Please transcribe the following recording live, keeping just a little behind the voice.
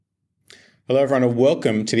Hello, everyone, and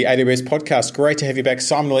welcome to the AWS podcast. Great to have you back.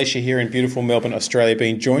 Simon Alicia here in beautiful Melbourne, Australia,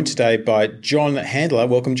 being joined today by John Handler.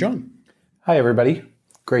 Welcome, John. Hi, everybody.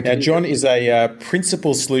 Great to be John here. is a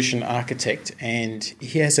principal solution architect, and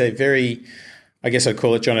he has a very, I guess I'd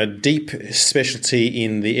call it, John, a deep specialty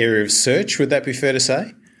in the area of search. Would that be fair to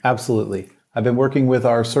say? Absolutely. I've been working with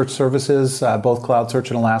our search services, both Cloud Search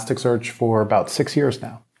and Elasticsearch, for about 6 years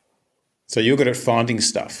now. So you're good at finding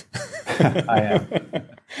stuff. I am.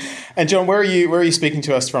 And John, where are you speaking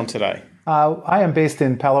to us from today? I am based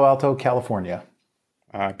in Palo Alto, California.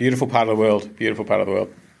 Beautiful part of the world. Beautiful part of the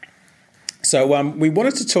world. So we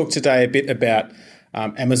wanted to talk today a bit about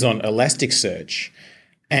Amazon Elasticsearch.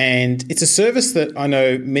 And it's a service that I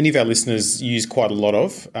know many of our listeners use quite a lot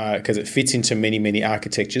of because it fits into many, many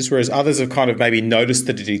architectures, whereas others have kind of maybe noticed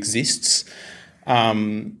that it exists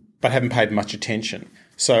but haven't paid much attention.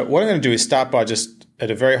 So what I'm going to do is start by just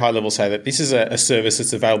at a very high level say that this is a service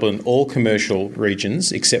that's available in all commercial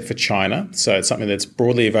regions except for China. So it's something that's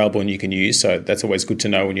broadly available and you can use. So that's always good to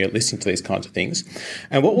know when you're listening to these kinds of things.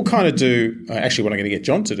 And what we'll kind of do, actually what I'm going to get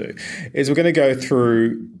John to do, is we're going to go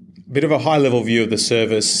through a bit of a high-level view of the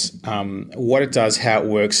service, what it does, how it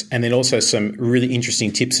works, and then also some really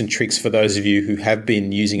interesting tips and tricks for those of you who have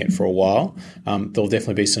been using it for a while. There'll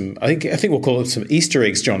definitely be some, I think we'll call it some Easter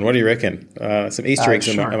eggs, John. What do you reckon? Some Easter eggs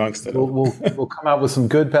sure. amongst it. We'll come out with some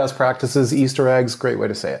good best practices, Easter eggs, great way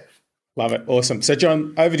to say it. Love it. Awesome. So,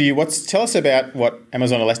 John, over to you. Tell us about what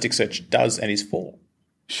Amazon Elasticsearch does and is for.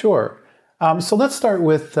 Sure. So let's start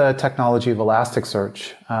with the technology of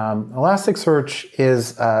Elasticsearch. Elasticsearch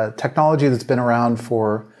is a technology that's been around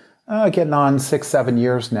for getting on 6-7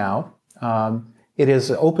 years now. It is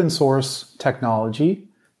an open source technology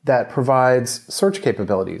that provides search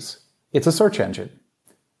capabilities. It's a search engine.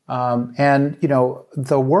 And,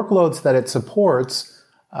 the workloads that it supports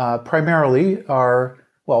primarily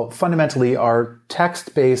fundamentally are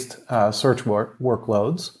text-based search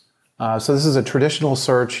workloads. So this is a traditional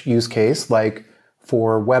search use case, like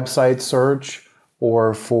for website search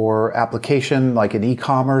or for application, like an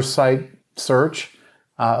e-commerce site search.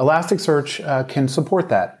 Elasticsearch can support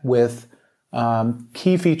that with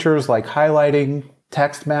key features like highlighting,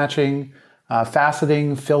 text matching,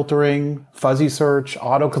 faceting, filtering, fuzzy search,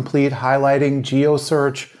 autocomplete, highlighting, geo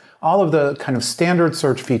search. All of the kind of standard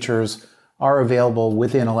search features are available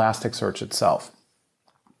within Elasticsearch itself.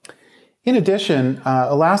 In addition,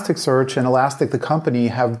 Elasticsearch and Elastic, the company,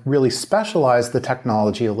 have really specialized the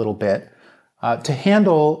technology a little bit to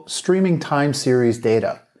handle streaming time series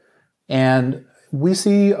data. And we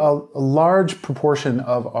see a large proportion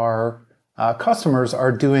of our customers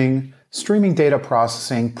are doing streaming data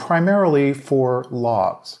processing primarily for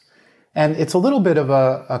logs. And it's a little bit of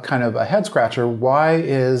a kind of a head scratcher. Why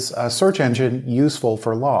is a search engine useful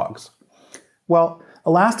for logs? Well,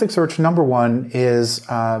 Elasticsearch, number one, is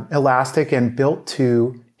elastic and built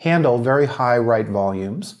to handle very high write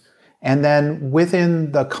volumes. And then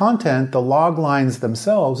within the content, the log lines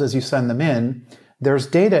themselves, as you send them in, there's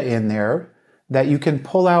data in there that you can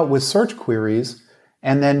pull out with search queries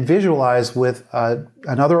and then visualize with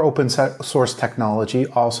another open source technology,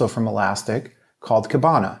 also from Elastic, called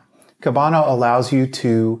Kibana. Kibana allows you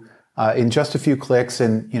to, in just a few clicks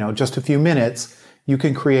and just a few minutes, you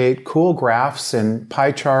can create cool graphs and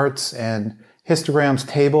pie charts and histograms,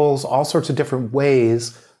 tables, all sorts of different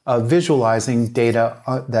ways of visualizing data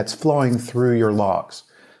that's flowing through your logs.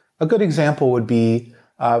 A good example would be,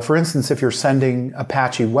 for instance, if you're sending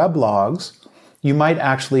Apache web logs, you might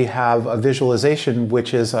actually have a visualization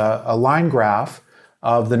which is a line graph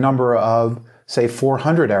of the number of, say,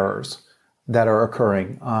 400 errors that are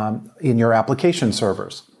occurring in your application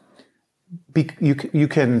servers. You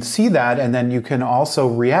can see that, and then you can also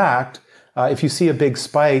react if you see a big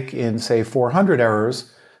spike in, say, 400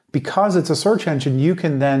 errors. Because it's a search engine, you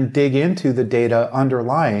can then dig into the data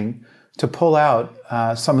underlying to pull out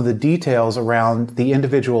some of the details around the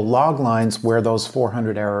individual log lines where those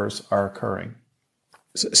 400 errors are occurring.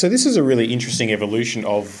 So this is a really interesting evolution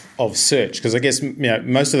of search, because I guess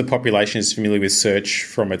most of the population is familiar with search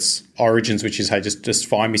from its origins, which is, hey, just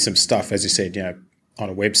find me some stuff, as you said, on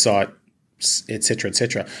a website,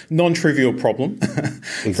 etc. Non-trivial problem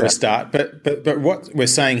Exactly. for a start. But what we're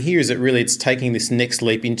saying here is that really it's taking this next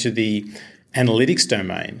leap into the analytics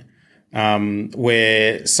domain,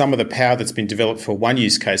 where some of the power that's been developed for one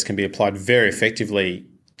use case can be applied very effectively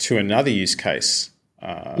to another use case.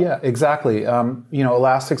 Yeah, exactly.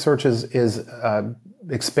 Elasticsearch is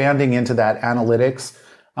expanding into that analytics.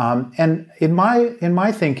 And in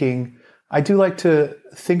my thinking, I do like to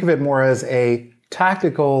think of it more as a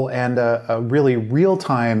tactical and a really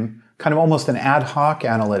real-time, kind of almost an ad hoc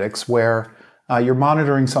analytics where You're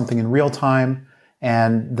monitoring something in real time,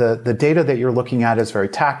 and the data that you're looking at is very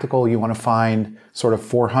tactical. You want to find sort of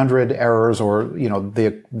 400 errors or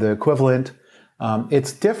the equivalent.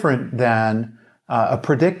 It's different than a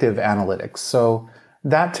predictive analytics. So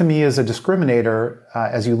that to me is a discriminator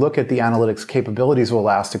as you look at the analytics capabilities of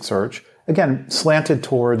Elasticsearch. Again, slanted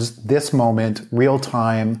towards this moment, real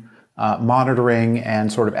time monitoring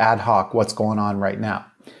and sort of ad hoc what's going on right now.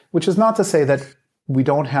 Which is not to say that we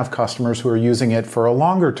don't have customers who are using it for a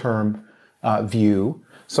longer term view.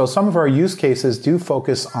 So some of our use cases do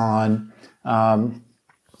focus on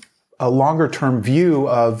a longer term view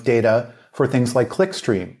of data for things like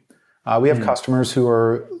clickstream. We have customers who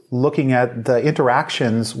are looking at the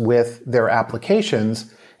interactions with their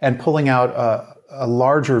applications and pulling out a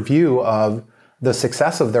larger view of the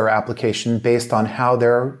success of their application based on how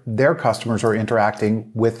their customers are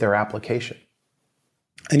interacting with their application.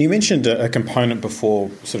 And you mentioned a component before,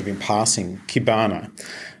 sort of in passing, Kibana.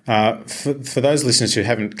 For those listeners who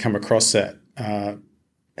haven't come across that,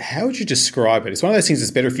 how would you describe it? It's one of those things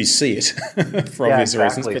that's better if you see it for obvious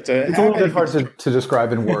reasons. But, it's a little bit hard to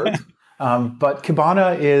describe in words. But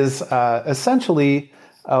Kibana is essentially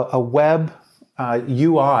a web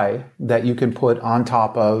UI that you can put on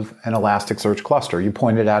top of an Elasticsearch cluster. You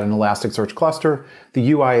pointed at an Elasticsearch cluster.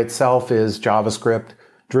 The UI itself is JavaScript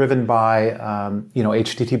driven by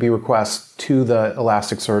HTTP requests to the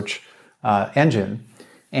Elasticsearch engine.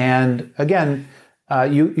 And again,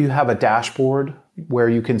 you have a dashboard where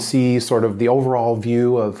you can see sort of the overall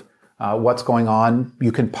view of what's going on.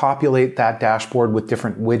 You can populate that dashboard with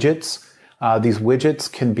different widgets. These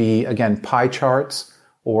widgets can be, again, pie charts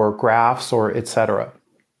or graphs or et cetera.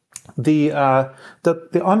 The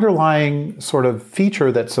underlying sort of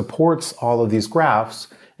feature that supports all of these graphs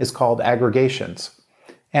is called aggregations.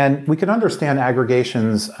 And we can understand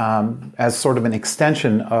aggregations as sort of an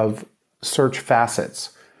extension of search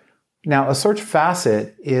facets. Now, a search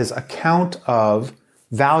facet is a count of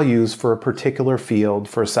values for a particular field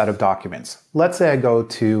for a set of documents. Let's say I go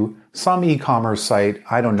to some e-commerce site,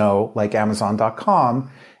 I don't know, like Amazon.com,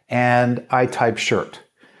 and I type shirt.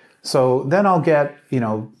 So then I'll get,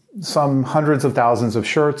 some hundreds of thousands of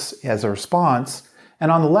shirts as a response. And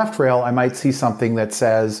on the left rail, I might see something that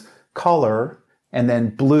says color, and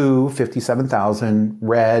then blue, 57,000,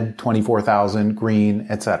 red, 24,000, green,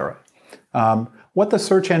 etc. What the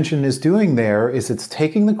search engine is doing there is it's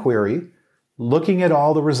taking the query, looking at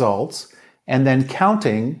all the results, and then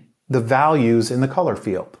counting the values in the color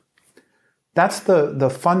field. That's the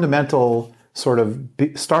fundamental sort of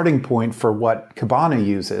starting point for what Kibana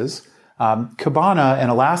uses. Kibana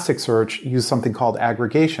and Elasticsearch use something called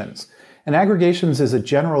aggregations. And aggregations is a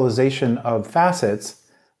generalization of facets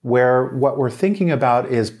where what we're thinking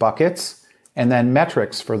about is buckets and then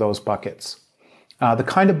metrics for those buckets. The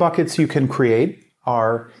kind of buckets you can create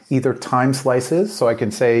are either time slices. So I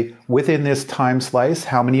can say within this time slice,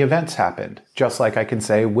 how many events happened? Just like I can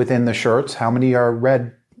say within the shirts, how many are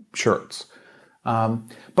red shirts?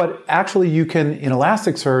 But actually you can, in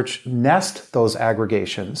Elasticsearch, nest those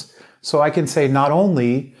aggregations. So I can say not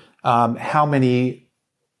only how many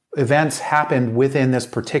events happened within this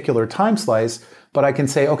particular time slice, but I can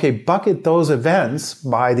say, okay, bucket those events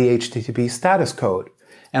by the HTTP status code.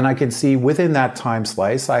 And I can see within that time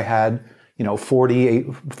slice, I had 48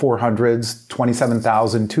 400s,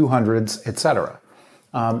 27,200s, etc.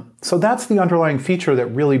 So that's the underlying feature that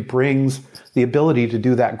really brings the ability to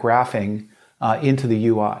do that graphing into the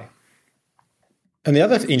UI. And the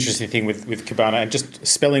other interesting thing with Kibana, and just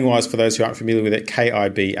spelling-wise for those who aren't familiar with it,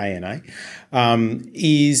 Kibana,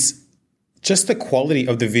 is just the quality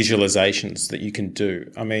of the visualizations that you can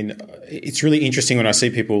do. I mean, it's really interesting when I see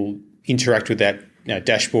people interact with that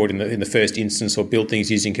dashboard in the first instance or build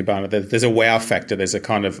things using Kibana. There's a wow factor. There's a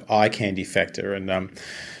kind of eye candy factor. And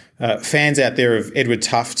fans out there of Edward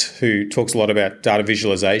Tufte, who talks a lot about data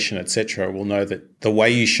visualization, etc., will know that the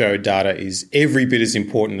way you show data is every bit as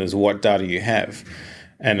important as what data you have.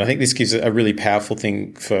 And I think this gives a really powerful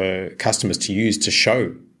thing for customers to use to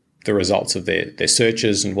show the results of their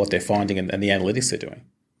searches and what they're finding and the analytics they're doing.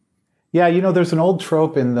 Yeah, there's an old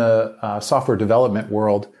trope in the software development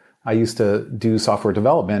world. I used to do software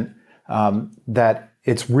development, that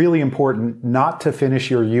it's really important not to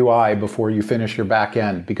finish your UI before you finish your back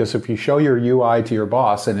end, because if you show your UI to your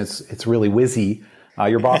boss and it's really whizzy,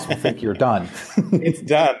 your boss will think you're done. It's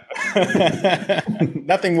done.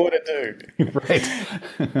 Nothing more to do. Right.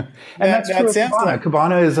 And that's true of Kibana.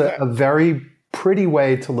 Kibana is a very pretty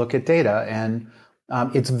way to look at data, and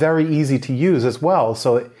it's very easy to use as well.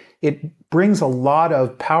 So it brings a lot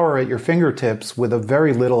of power at your fingertips with a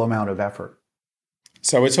very little amount of effort.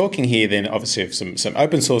 So we're talking here then obviously of some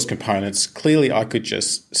open source components. Clearly I could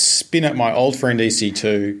just spin up my old friend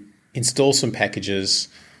EC2, install some packages,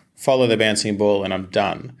 follow the bouncing ball, and I'm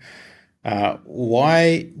done.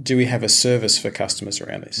 Why do we have a service for customers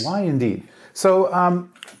around this? Why indeed? So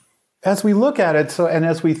as we look at it, and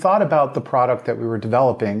as we thought about the product that we were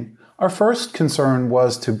developing, our first concern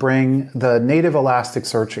was to bring the native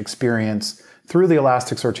Elasticsearch experience through the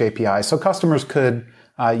Elasticsearch API, so customers could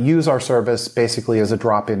use our service basically as a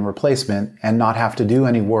drop-in replacement and not have to do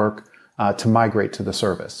any work to migrate to the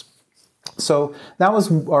service. So that was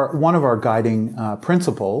one of our guiding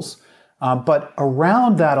principles. But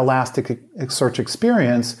around that Elasticsearch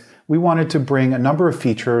experience, we wanted to bring a number of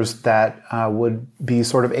features that would be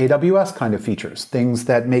sort of AWS kind of features, things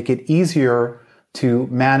that make it easier to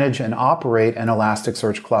manage and operate an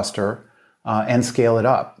Elasticsearch cluster and scale it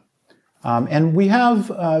up. And we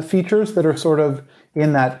have features that are sort of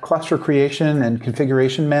in that cluster creation and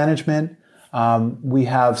configuration management. We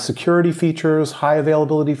have security features, high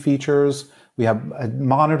availability features. We have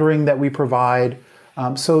monitoring that we provide.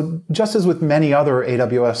 So just as with many other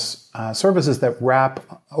AWS services that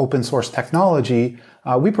wrap open source technology,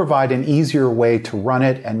 we provide an easier way to run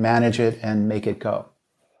it and manage it and make it go.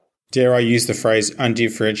 Dare I use the phrase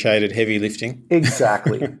undifferentiated heavy lifting?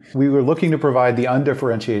 Exactly. We were looking to provide the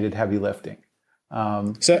undifferentiated heavy lifting.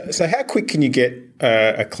 So how quick can you get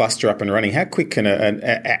a cluster up and running? How quick can an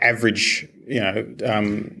average,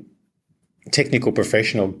 technical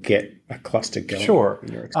professional get a cluster going? Sure.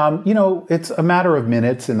 It's a matter of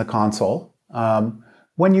minutes in the console.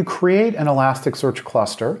 When you create an Elasticsearch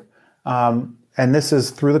cluster, and this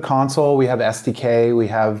is through the console, we have SDK, we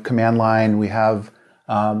have command line, we have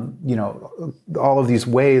all of these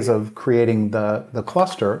ways of creating the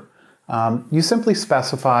cluster. You simply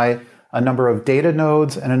specify a number of data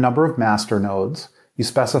nodes and a number of master nodes. You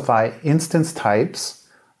specify instance types,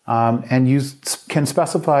 and you can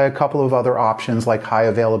specify a couple of other options like high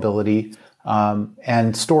availability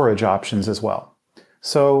and storage options as well.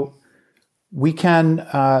 So we can,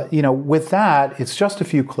 with that, it's just a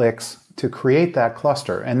few clicks to create that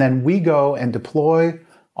cluster. And then we go and deploy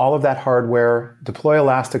all of that hardware, deploy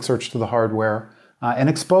Elasticsearch to the hardware, and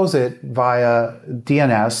expose it via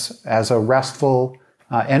DNS as a RESTful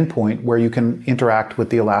endpoint where you can interact with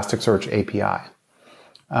the Elasticsearch API.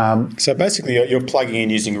 So basically, you're plugging in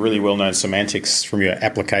using really well-known semantics from your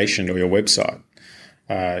application or your website.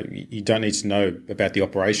 You don't need to know about the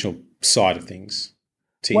operational side of things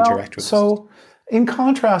to interact with. So in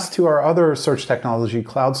contrast to our other search technology,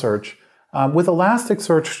 Cloud Search, with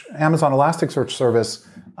Elasticsearch, Amazon Elasticsearch service,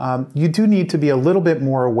 you do need to be a little bit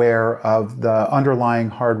more aware of the underlying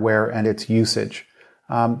hardware and its usage.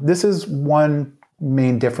 This is one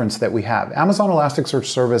main difference that we have. Amazon Elasticsearch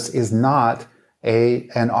service is not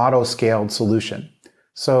an auto-scaled solution.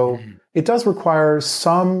 So it does require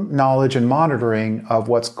some knowledge and monitoring of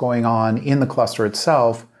what's going on in the cluster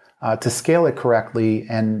itself to scale it correctly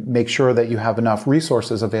and make sure that you have enough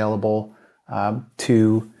resources available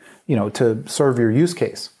to serve your use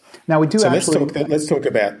case. Now we do let's talk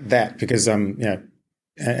about that because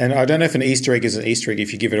and I don't know if an Easter egg is an Easter egg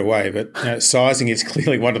if you give it away, but sizing is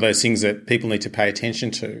clearly one of those things that people need to pay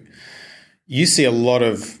attention to. You see a lot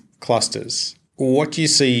of clusters. What do you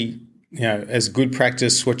see, as good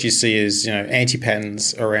practice? What do you see as,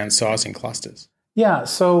 anti-patterns around sizing clusters? Yeah.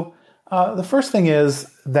 So the first thing is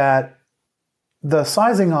that the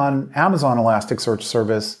sizing on Amazon Elasticsearch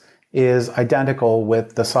service is identical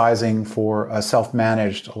with the sizing for a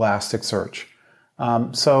self-managed Elasticsearch.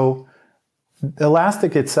 So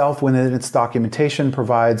Elastic itself, within its documentation,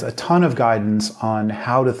 provides a ton of guidance on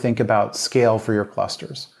how to think about scale for your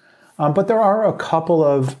clusters. But there are a couple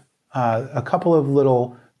of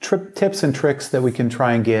little tips and tricks that we can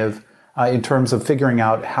try and give in terms of figuring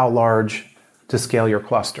out how large to scale your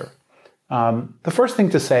cluster. The first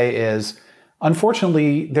thing to say is,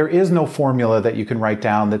 unfortunately, there is no formula that you can write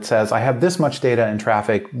down that says, I have this much data and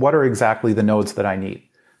traffic, what are exactly the nodes that I need?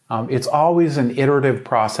 It's always an iterative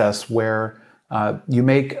process where you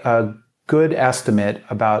make a good estimate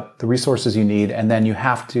about the resources you need, and then you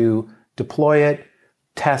have to deploy it,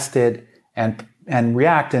 test it, and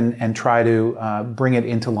react and try to bring it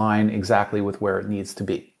into line exactly with where it needs to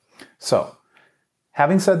be. So,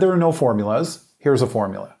 having said there are no formulas, here's a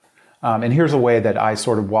formula. And here's a way that I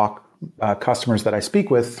sort of walk customers that I speak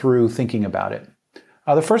with through thinking about it.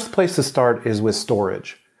 The first place to start is with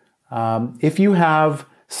storage. If you have,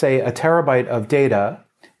 say, a terabyte of data,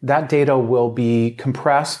 that data will be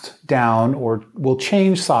compressed down or will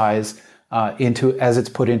change size as it's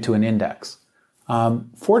put into an index.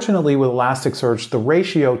 Fortunately, with Elasticsearch, the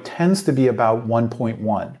ratio tends to be about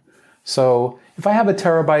 1.1. So if I have a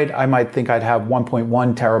terabyte, I might think I'd have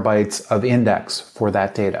 1.1 terabytes of index for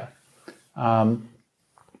that data.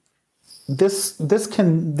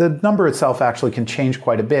 The number itself actually can change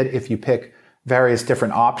quite a bit if you pick various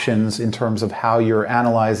different options in terms of how you're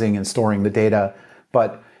analyzing and storing the data.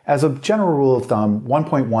 But as a general rule of thumb,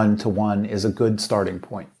 1.1 to 1 is a good starting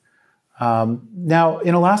point. Now,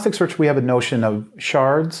 in Elasticsearch, we have a notion of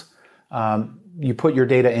shards. You put your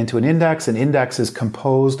data into an index. An index is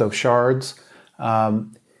composed of shards.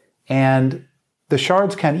 And the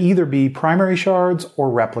shards can either be primary shards or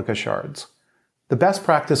replica shards. The best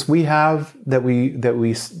practice we have that we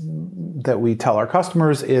tell our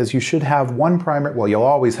customers is you should have one primary, well, you'll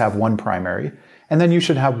always have one primary, and then you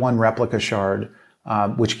should have one replica shard,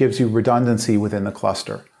 which gives you redundancy within the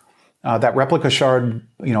cluster. That replica shard,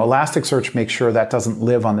 Elasticsearch makes sure that doesn't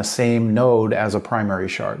live on the same node as a primary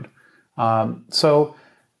shard. But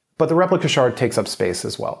the replica shard takes up space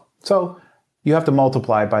as well. So you have to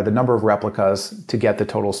multiply by the number of replicas to get the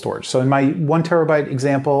total storage. So in my 1 terabyte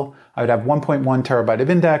example, I would have 1.1 terabyte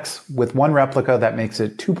of index with one replica. That makes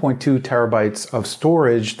it 2.2 terabytes of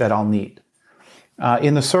storage that I'll need.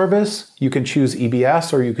 In the service, you can choose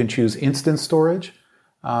EBS or you can choose instance storage.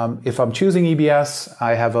 If I'm choosing EBS,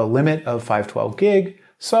 I have a limit of 512 gig.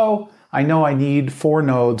 So I know I need 4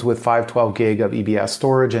 nodes with 512 gig of EBS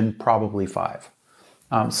storage and probably 5.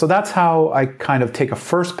 So that's how I kind of take a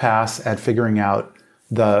first pass at figuring out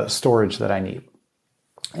the storage that I need.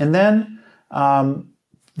 And then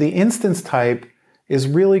the instance type is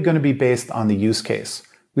really going to be based on the use case.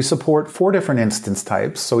 We support 4 different instance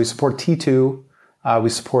types. So we support T2, we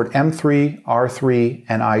support M3, R3,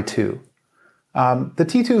 and I2. The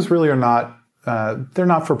T2s really are not, they're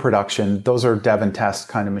not for production. Those are dev and test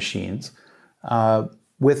kind of machines.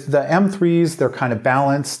 With the M3s, they're kind of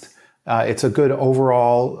balanced. It's a good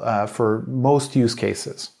overall for most use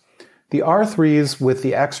cases. The R3s with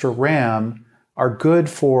the extra RAM are good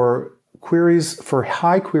for queries for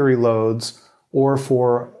high query loads or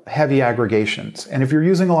for heavy aggregations. And if you're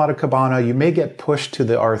using a lot of Kibana, you may get pushed to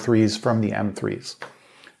the R3s from the M3s.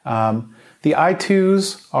 The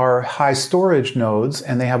I2s are high storage nodes,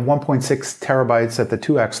 and they have 1.6 terabytes at the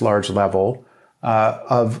 2x large level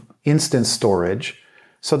of instance storage.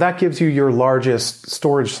 So that gives you your largest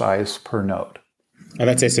storage size per node. And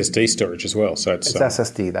that's SSD storage as well. So it's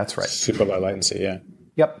SSD, that's right. Super low latency, yeah.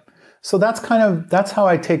 Yep. So that's how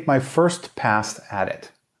I take my first pass at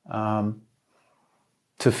it,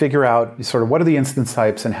 to figure out sort of what are the instance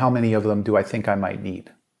types and how many of them do I think I might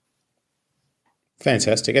need.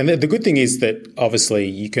 Fantastic. And the good thing is that obviously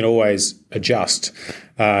you can always adjust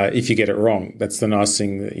if you get it wrong. That's the nice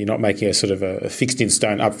thing, that you're not making a sort of a fixed in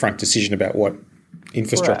stone upfront decision about what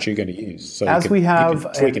infrastructure you're going to use. So you can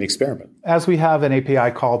tweak and experiment. As we have an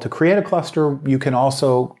API call to create a cluster, you can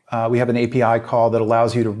also, we have an API call that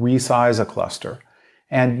allows you to resize a cluster.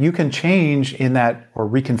 And you can change in that, or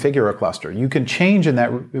reconfigure a cluster. You can change in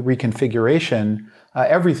that reconfiguration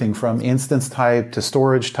everything from instance type to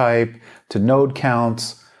storage type to node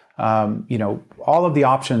counts. All of the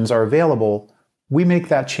options are available. We make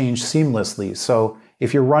that change seamlessly. So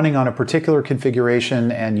if you're running on a particular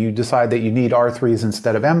configuration and you decide that you need R3s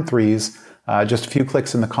instead of M3s, just a few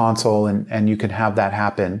clicks in the console and you can have that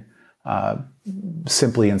happen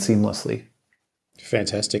simply and seamlessly.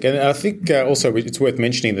 Fantastic. And I think also it's worth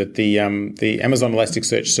mentioning that the Amazon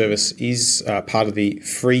Elasticsearch service is part of the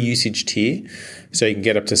free usage tier. So you can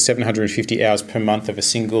get up to 750 hours per month of a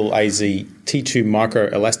single AZ T2 micro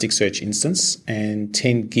Elasticsearch instance and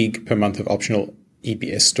 10 gig per month of optional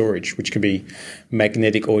EBS storage, which can be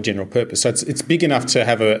magnetic or general purpose. So it's big enough to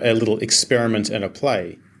have a little experiment and a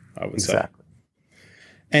play, I would say.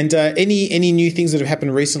 And any new things that have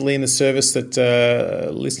happened recently in the service that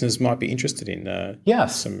listeners might be interested in?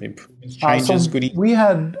 Yes. Some improvements, changes, goodies? We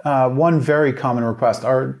had one very common request.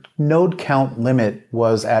 Our node count limit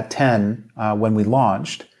was at 10 when we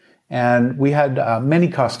launched. And we had many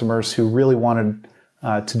customers who really wanted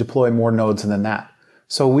to deploy more nodes than that.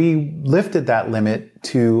 So we lifted that limit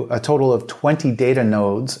to a total of 20 data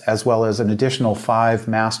nodes, as well as an additional 5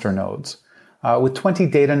 master nodes. With 20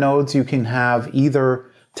 data nodes, you can have either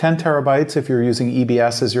 10 terabytes if you're using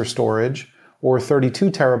EBS as your storage, or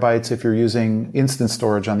 32 terabytes if you're using instance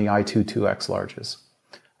storage on the i2 2x larges.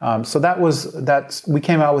 So we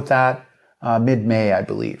came out with that mid-May, I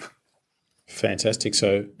believe. Fantastic.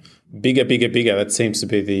 So bigger. That seems to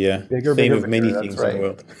be the theme of many things in the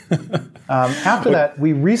world. After that,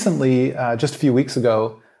 we recently, just a few weeks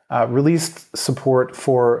ago, released support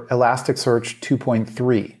for Elasticsearch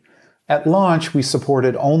 2.3. At launch, we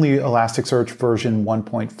supported only Elasticsearch version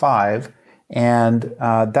 1.5, And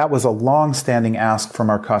that was a long-standing ask from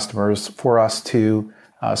our customers for us to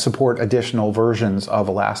support additional versions of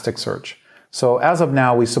Elasticsearch. So as of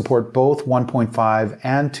now, we support both 1.5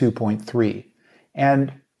 and 2.3.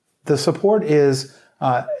 And the support is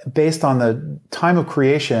based on the time of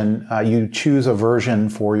creation. You choose a version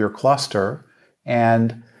for your cluster.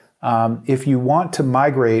 And if you want to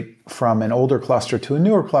migrate from an older cluster to a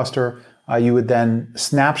newer cluster, you would then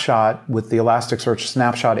snapshot with the Elasticsearch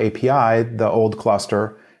Snapshot API, the old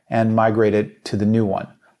cluster, and migrate it to the new one.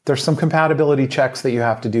 There's some compatibility checks that you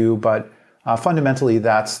have to do, but fundamentally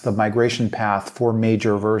that's the migration path for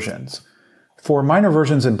major versions. For minor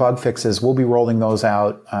versions and bug fixes, we'll be rolling those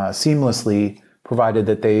out seamlessly, provided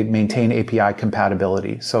that they maintain API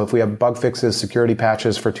compatibility. So if we have bug fixes, security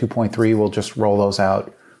patches for 2.3, we'll just roll those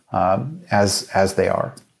out as they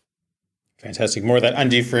are. Fantastic. More of that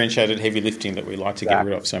undifferentiated heavy lifting that we like to get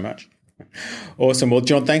rid of so much. Awesome. Well,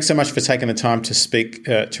 John, thanks so much for taking the time to speak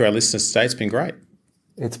to our listeners today. It's been great.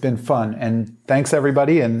 It's been fun. And thanks,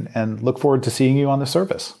 everybody, and look forward to seeing you on the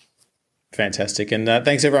service. Fantastic. And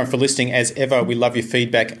thanks, everyone, for listening. As ever, we love your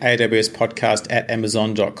feedback,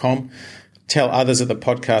 awspodcast@amazon.com. Tell others that the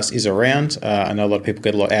podcast is around. I know a lot of people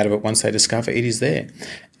get a lot out of it once they discover it is there.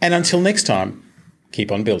 And until next time,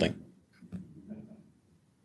 keep on building.